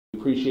We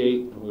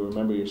appreciate and we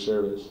remember your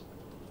service.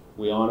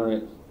 We honor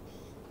it and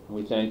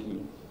we thank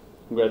you.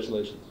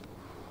 Congratulations.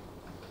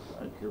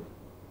 Thank you.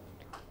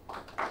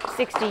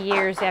 60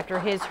 years after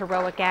his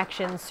heroic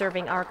actions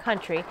serving our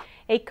country,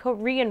 a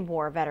Korean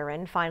War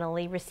veteran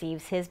finally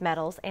receives his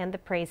medals and the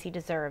praise he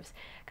deserves.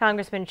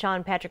 Congressman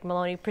Sean Patrick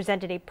Maloney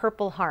presented a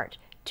Purple Heart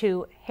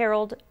to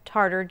Harold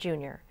Tarter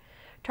Jr.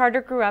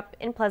 Tarter grew up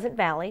in Pleasant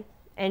Valley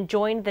and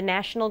joined the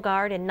National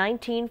Guard in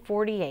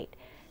 1948,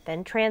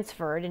 then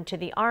transferred into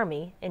the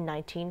Army in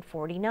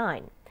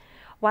 1949.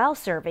 While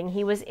serving,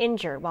 he was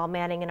injured while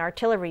manning an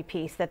artillery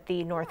piece that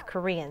the North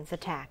Koreans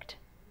attacked.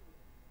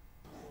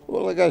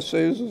 Well, like I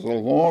say, this is a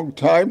long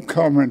time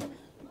coming.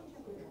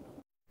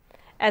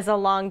 As a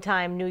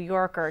longtime New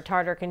Yorker,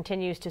 Tarter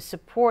continues to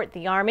support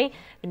the Army,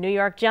 the New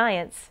York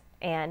Giants,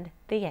 and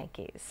the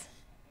Yankees.